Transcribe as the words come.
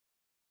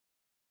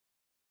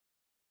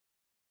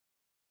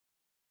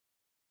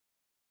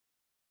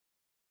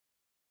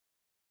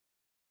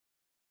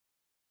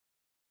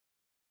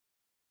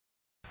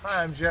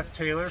Hi, I'm Jeff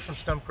Taylor from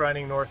Stump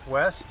Grinding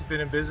Northwest.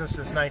 Been in business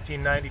since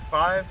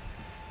 1995.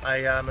 I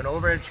am an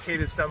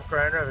overeducated stump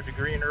grinder. I have a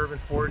degree in urban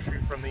forestry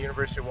from the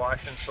University of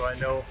Washington, so I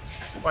know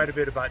quite a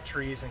bit about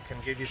trees and can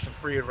give you some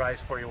free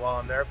advice for you while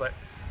I'm there. But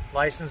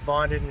licensed,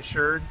 bonded,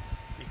 insured.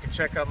 You can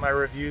check out my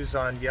reviews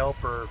on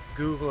Yelp or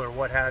Google or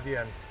what have you.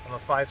 And I'm a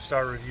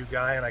 5-star review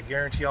guy, and I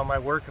guarantee all my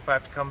work. If I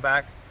have to come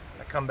back,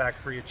 I come back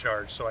free of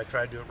charge. So I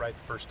try to do it right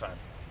the first time.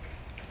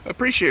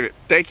 Appreciate it.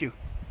 Thank you.